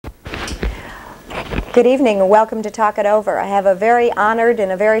Good evening and welcome to Talk It Over. I have a very honored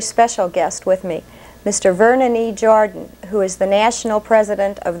and a very special guest with me, Mr. Vernon E. Jordan, who is the National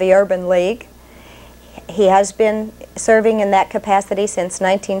President of the Urban League. He has been serving in that capacity since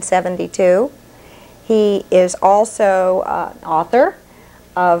 1972. He is also an author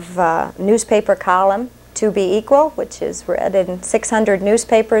of a newspaper column, To Be Equal, which is read in 600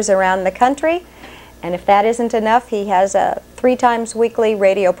 newspapers around the country. And if that isn't enough, he has a 3 times weekly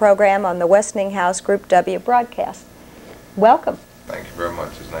radio program on the Westinghouse Group W broadcast. Welcome. Thank you very much.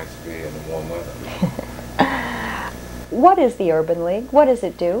 It's nice to be here in the warm weather. What is the Urban League? What does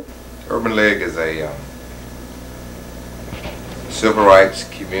it do? The Urban League is a civil rights,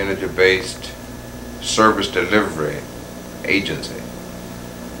 community-based service delivery agency.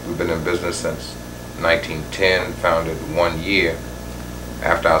 We've been in business since 1910, founded 1 year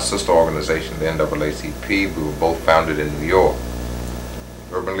after our sister organization, the NAACP. We were both founded in New York.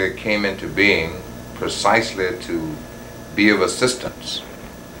 The Urban League came into being precisely to be of assistance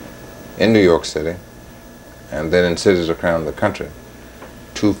in New York City and then in cities around the country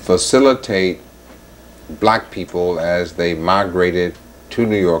to facilitate black people as they migrated to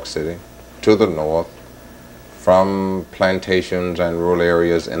New York City, to the north, from plantations and rural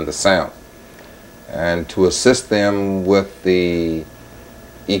areas in the south, and to assist them with the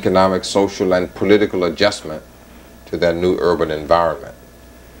economic, social, and political adjustment to that new urban environment.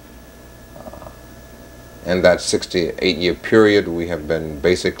 In that 68-year period, we have been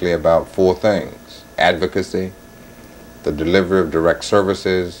basically about 4 things: advocacy, the delivery of direct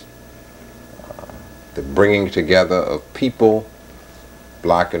services, the bringing together of people,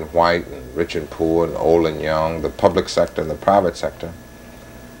 black and white, and rich and poor, and old and young, the public sector and the private sector,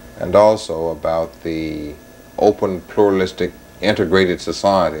 and also about the open, pluralistic, integrated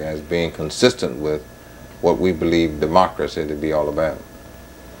society as being consistent with what we believe democracy to be all about.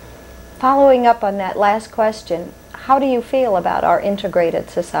 Following up on that last question, how do you feel about our integrated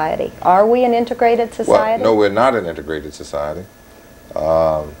society? Are we an integrated society? Well, no, we're not an integrated society.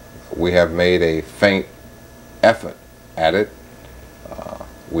 We have made a faint effort at it.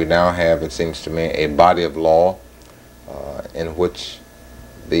 We now have, it seems to me, a body of law in which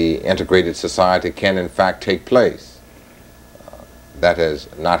the integrated society can in fact take place. That has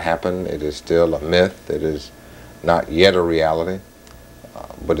not happened. It is still a myth. It is not yet a reality.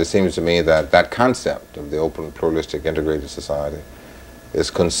 But it seems to me that that concept of the open, pluralistic, integrated society is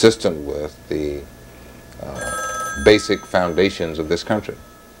consistent with the basic foundations of this country.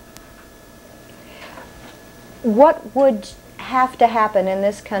 What would have to happen in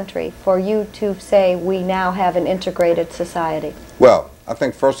this country for you to say we now have an integrated society? Well, I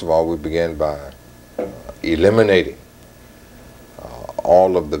think first of all we begin by eliminating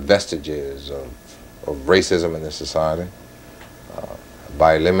all of the vestiges of racism in this society,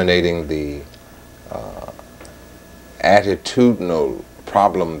 by eliminating the attitudinal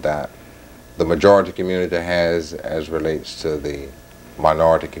problem that the majority community has as relates to the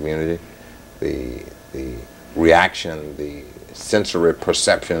minority community, the reaction, the sensory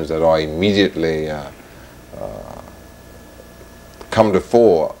perceptions that are immediately come to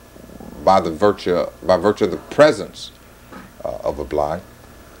fore by virtue of the presence of a black,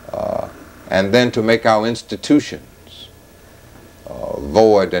 and then to make our institutions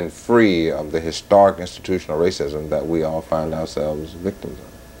void and free of the historic institutional racism that we all find ourselves victims of.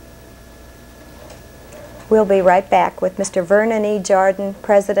 We'll be right back with Mr. Vernon E. Jordan,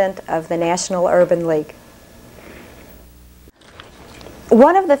 President of the National Urban League.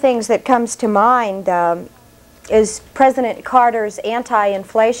 One of the things that comes to mind is President Carter's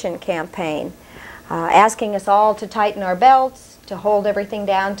anti-inflation campaign, asking us all to tighten our belts, to hold everything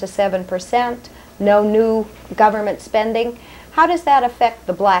down to 7%, no new government spending. How does that affect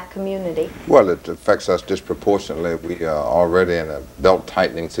the black community? Well, it affects us disproportionately. We are already in a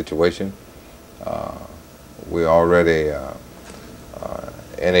belt-tightening situation. We're already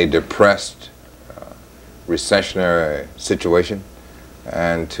in a depressed, recessionary situation.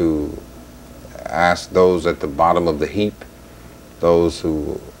 And to ask those at the bottom of the heap, those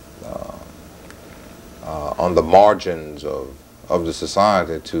who on the margins of the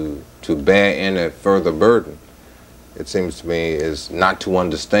society to bear any further burden, it seems to me, is not to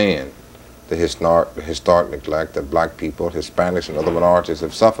understand the historic neglect that black people, Hispanics, and other minorities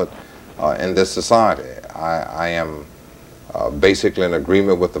have suffered in this society. I am basically in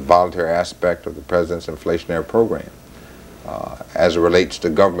agreement with the voluntary aspect of the President's inflationary program. As it relates to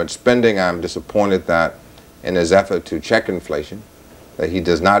government spending, I'm disappointed that in his effort to check inflation, that he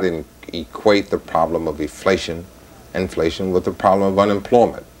does not equate the problem of inflation with the problem of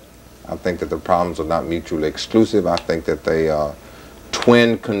unemployment. I think that the problems are not mutually exclusive. I think that they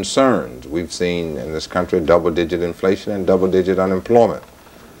twin concerns. We've seen in this country double-digit inflation and double-digit unemployment.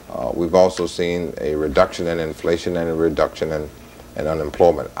 We've also seen a reduction in inflation and a reduction in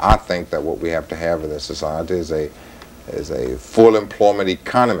unemployment. I think that what we have to have in this society is a full employment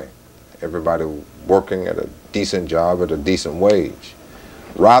economy. Everybody working at a decent job at a decent wage,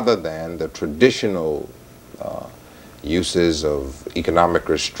 rather than the traditional uses of economic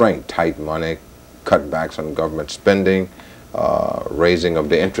restraint, tight money, cutbacks on government spending, raising of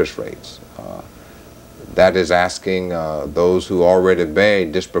the interest rates. That is asking those who already bear a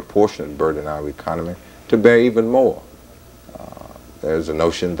disproportionate burden in our economy to bear even more. There's a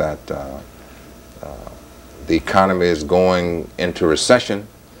notion that the economy is going into recession,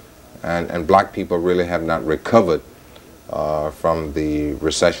 and black people really have not recovered from the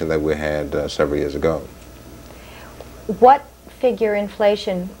recession that we had several years ago. What figure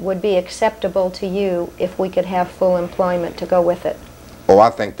inflation would be acceptable to you if we could have full employment to go with it? Oh,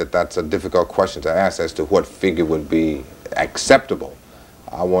 I think that that's a difficult question to ask as to what figure would be acceptable.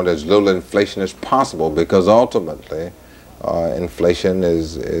 I want as little inflation as possible, because ultimately inflation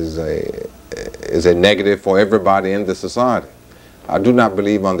is a negative for everybody in the society. I do not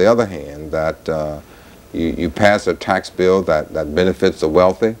believe, on the other hand, that you pass a tax bill that benefits the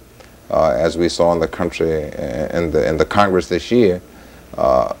wealthy, as we saw in the country in the Congress this year,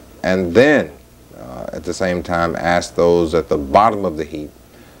 and then at the same time ask those at the bottom of the heap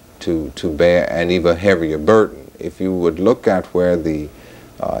to bear an even heavier burden. If you would look at where the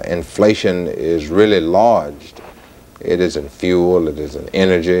inflation is really lodged, it is in fuel, it is in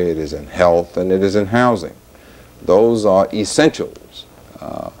energy, it is in health, and it is in housing. Those are essentials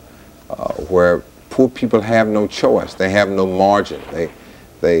where poor people have no choice. They have no margin.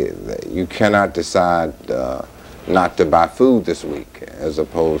 You cannot decide not to buy food this week as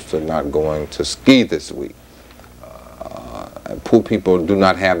opposed to not going to ski this week. Poor people do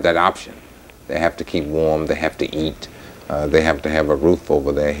not have that option. They have to keep warm, they have to eat, they have to have a roof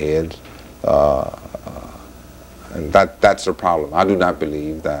over their heads. And that's the problem. I do not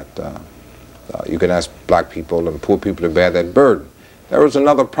believe that you can ask black people and poor people to bear that burden. There is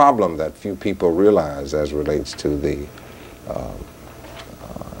another problem that few people realize as relates to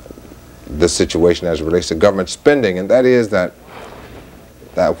this situation as it relates to government spending, and that is that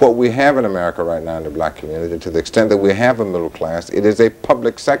what we have in America right now in the black community, to the extent that we have a middle class, it is a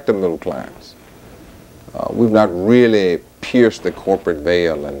public sector middle class. We've not really pierced the corporate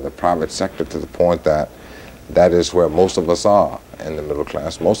veil in the private sector to the point that is where most of us are in the middle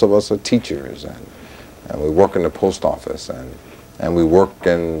class. Most of us are teachers, and we work in the post office, and we work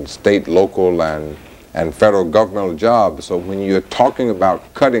in state, local, and federal governmental jobs. So when you're talking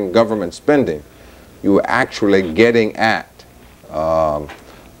about cutting government spending, you're actually getting at the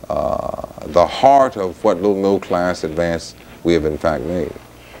heart of what little middle class advance we have in fact made.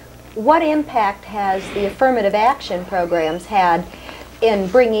 What impact has the affirmative action programs had in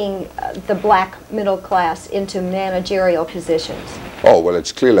bringing the black middle class into managerial positions? Oh, well,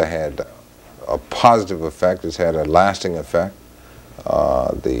 it's clearly had a positive effect. It's had a lasting effect.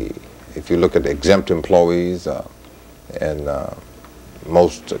 If you look at exempt employees in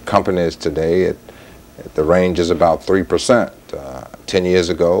most companies today, the range is about 3%. 10 years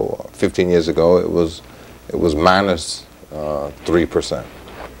ago, or 15 years ago, it was minus 3%.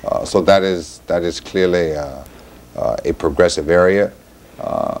 So that is clearly a progressive area.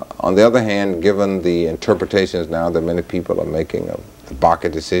 On the other hand, given the interpretations now that many people are making of the Baca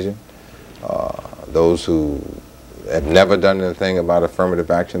decision, those who have never done anything about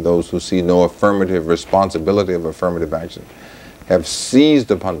affirmative action, those who see no affirmative responsibility of affirmative action, have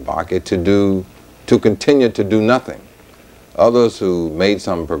seized upon Baca to continue to do nothing. Others who made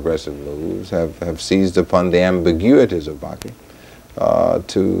some progressive moves have seized upon the ambiguities of Baca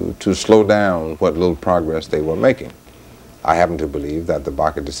to slow down what little progress they were making. I happen to believe that the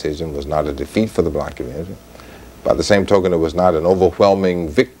Baca decision was not a defeat for the black community. By the same token, it was not an overwhelming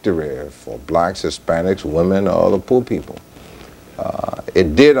victory for blacks, Hispanics, women, or other poor people.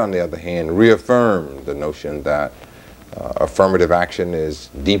 It did, on the other hand, reaffirm the notion that affirmative action is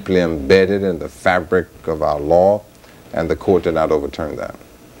deeply embedded in the fabric of our law, and the court did not overturn that.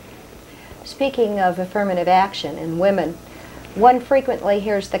 Speaking of affirmative action and women, one frequently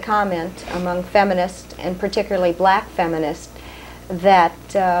hears the comment among feminists, and particularly black feminists, that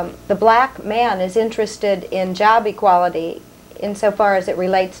the black man is interested in job equality insofar as it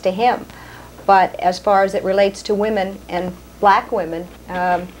relates to him, but as far as it relates to women and black women,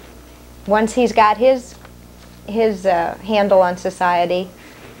 once he's got his handle on society.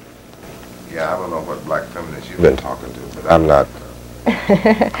 Yeah, I don't know what black feminists you've been talking to, but I've not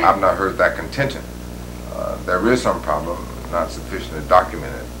heard that contention. There is some problem. not sufficiently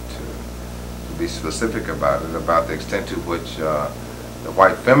documented to be specific about it, about the extent to which the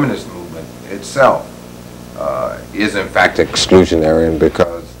white feminist movement itself is in fact exclusionary, and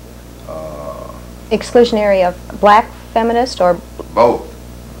because exclusionary of black feminists or both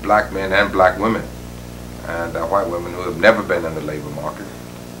black men and black women, and white women who have never been in the labor market,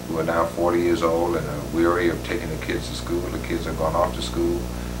 who are now 40 years old and are weary of taking the kids to school. The kids have gone off to school,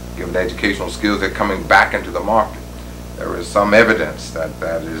 given the educational skills, they're coming back into the market. There is some evidence that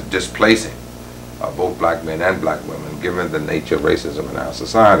that is displacing both black men and black women, given the nature of racism in our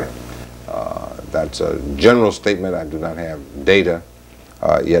society. That's a general statement. I do not have data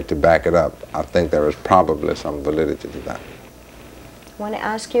yet to back it up. I think there is probably some validity to that. I want to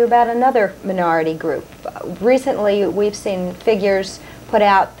ask you about another minority group. Recently, we've seen figures put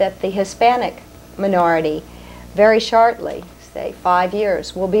out that the Hispanic minority, very shortly, say 5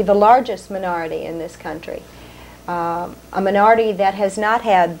 years, will be the largest minority in this country. A minority that has not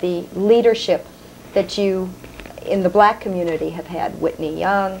had the leadership that you in the black community have had. Whitney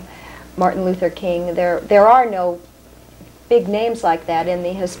Young, Martin Luther King. There are no big names like that in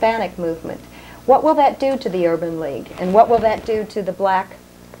the Hispanic movement. What will that do to the Urban League, and what will that do to the black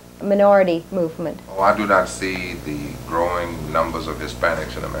minority movement? Oh, I do not see the growing numbers of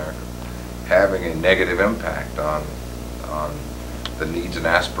Hispanics in America having a negative impact on the needs and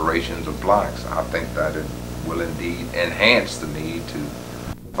aspirations of blacks. I think that it will indeed enhance the need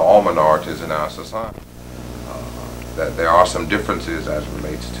to all minorities in our society. That there are some differences as it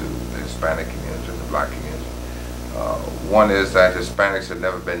relates to the Hispanic community and the black community. One is that Hispanics have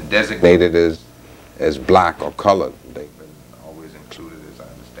never been designated as black or colored. They've been always included, as I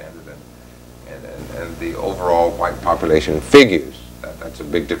understand it, and the overall white population figures. That's a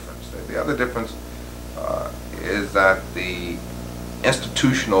big difference. The other difference is that the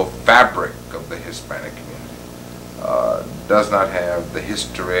institutional fabric of the Hispanic community does not have the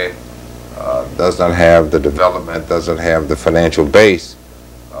history, does not have the development, doesn't have the financial base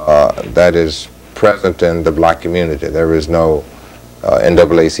that is present in the black community. There is no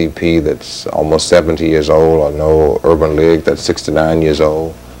NAACP that's almost 70 years old, or no Urban League that's 69 years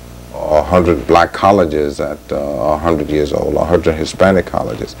old, or 100 black colleges that are 100 years old, or 100 Hispanic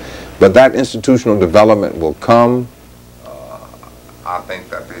colleges. But that institutional development will come. I think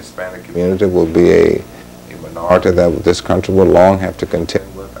that the Hispanic community will be a minority that this country will long have to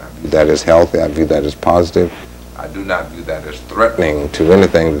contend with. I view that as healthy. I view that as positive. I do not view that as threatening to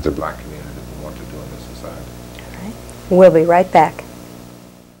anything that the black community will want to do in this society. All right. We'll be right back.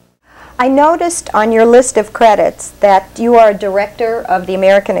 I noticed on your list of credits that you are a director of the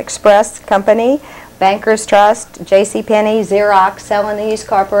American Express Company, Bankers Trust, JCPenney, Xerox, Celanese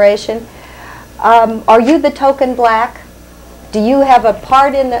Corporation. Are you the token black? Do you have a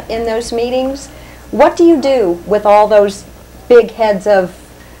part in those meetings? What do you do with all those big heads of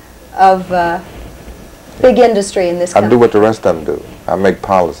big industry in this country? I do what the rest of them do. I make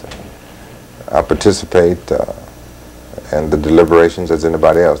policy. I participate in the deliberations as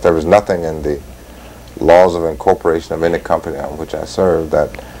anybody else. There is nothing in the laws of incorporation of any company on which I serve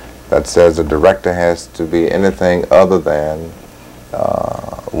that says a director has to be anything other than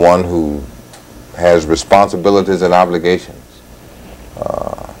one who has responsibilities and obligations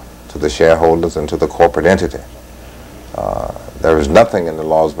to the shareholders and to the corporate entity. There is nothing in the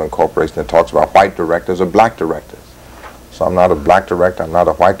laws of incorporation that talks about white directors or black directors. So I'm not a black director, I'm not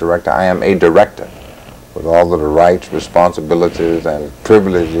a white director, I am a director with all of the rights, responsibilities, and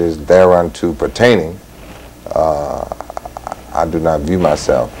privileges thereunto pertaining. I do not view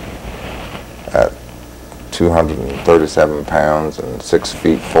myself at 237 pounds and 6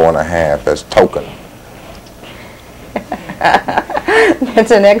 feet 4.5 as token.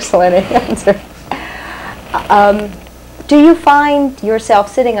 That's an excellent answer. Do you find yourself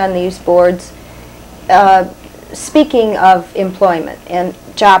sitting on these boards speaking of employment and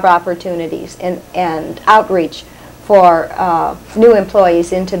job opportunities and outreach for new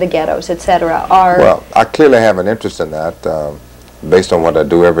employees into the ghettos, etc.? Well, I clearly have an interest in that based on what I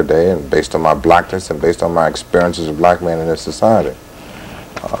do every day and based on my blackness and based on my experience as a black man in this society.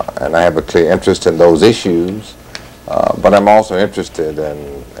 And I have a clear interest in those issues, but I'm also interested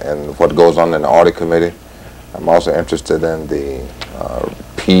in what goes on in the audit committee. I'm also interested in the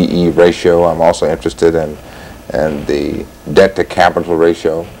PE ratio. I'm also interested in the debt to capital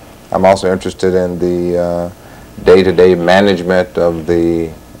ratio. I'm also interested in the day-to-day management of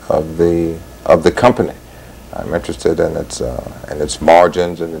the company. I'm interested in its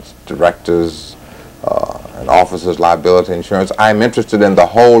margins and its directors and officers' liability insurance. I'm interested in the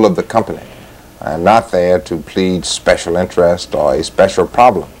whole of the company. I'm not there to plead special interest or a special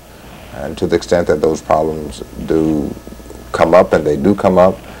problem. And to the extent that those problems do come up, and they do come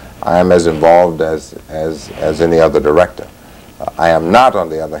up, I am as involved as any other director. I am not, on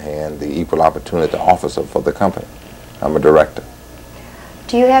the other hand, the equal opportunity officer for the company. I'm a director.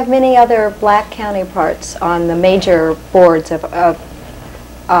 Do you have many other black counterparts on the major boards of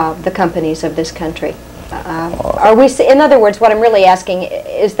the companies of this country? Are we, in other words, what I'm really asking,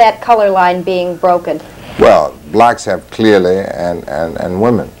 is that color line being broken? Well, blacks have clearly, and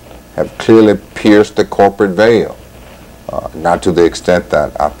women, have clearly pierced the corporate veil. Not to the extent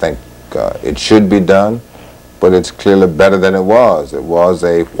that I think it should be done, but it's clearly better than it was. It was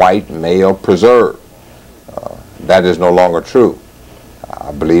a white male preserve. That is no longer true.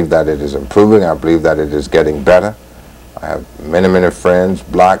 I believe that it is improving. I believe that it is getting better. I have many, many friends,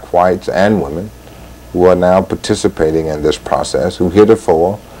 black, whites, and women, who are now participating in this process, who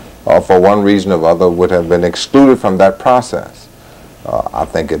heretofore, for one reason or other, would have been excluded from that process. I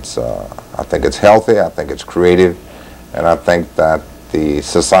think it's healthy. I think it's creative, and I think that the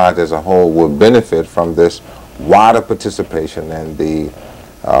society as a whole will benefit from this wider participation in the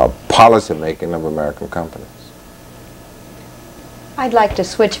policy making of American companies. I'd like to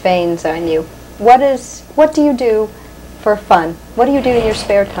switch veins on you. What do you do for fun? What do you do in your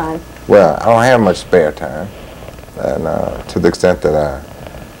spare time? Well, I don't have much spare time, and to the extent that I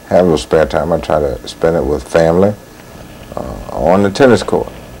have a little spare time, I try to spend it with family on the tennis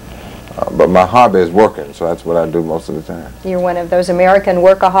court. But my hobby is working, so that's what I do most of the time. You're one of those American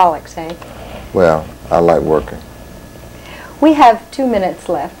workaholics, eh? Well, I like working. We have 2 minutes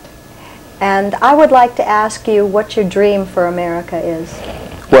left, and I would like to ask you what your dream for America is.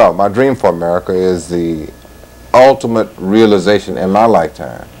 Well, my dream for America is the ultimate realization in my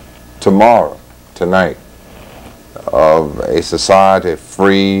lifetime, tomorrow, tonight, of a society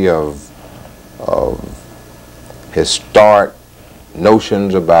free of historic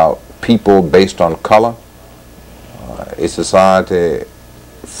notions about people based on color, a society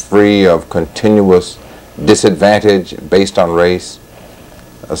free of continuous disadvantage based on race,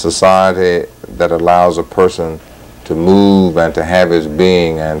 a society that allows a person to move and to have his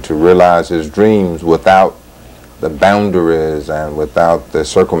being and to realize his dreams without the boundaries and without the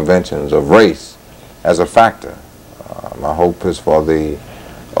circumventions of race as a factor. My hope is for the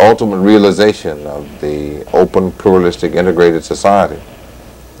ultimate realization of the open, pluralistic, integrated society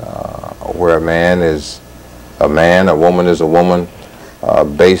where a man is a man, a woman is a woman,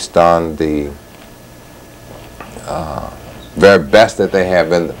 based on the very best that they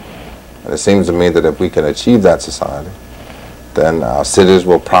have in them. And it seems to me that if we can achieve that society, then our cities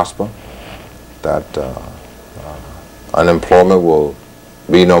will prosper, that unemployment will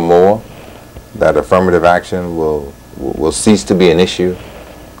be no more, that affirmative action will cease to be an issue,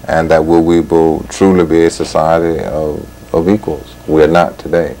 and that we will truly be a society of equals. We are not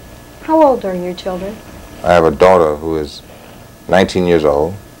today. How old are your children? I have a daughter who is 19 years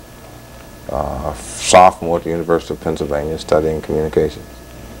old, a sophomore at the University of Pennsylvania, studying communications.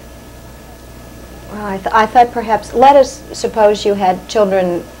 Well, I thought perhaps, let us suppose you had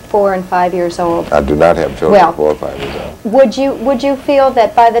children 4 and 5 years old. I do not have children Well, 4 or 5 years old. Would you feel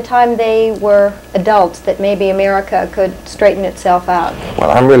that by the time they were adults that maybe America could straighten itself out?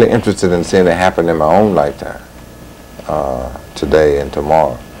 Well, I'm really interested in seeing it happen in my own lifetime, today and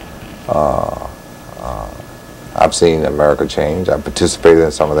tomorrow. I've seen America change. I participated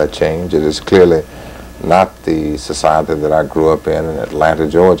in some of that change. It is clearly not the society that I grew up in Atlanta,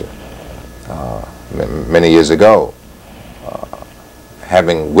 Georgia. Many years ago,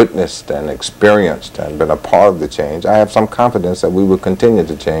 having witnessed and experienced and been a part of the change, I have some confidence that we will continue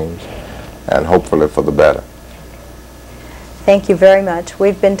to change, and hopefully for the better. Thank you very much.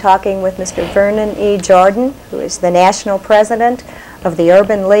 We've been talking with Mr. Vernon E. Jordan, who is the National President of the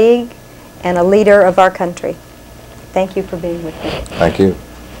Urban League and a leader of our country. Thank you for being with me. Thank you.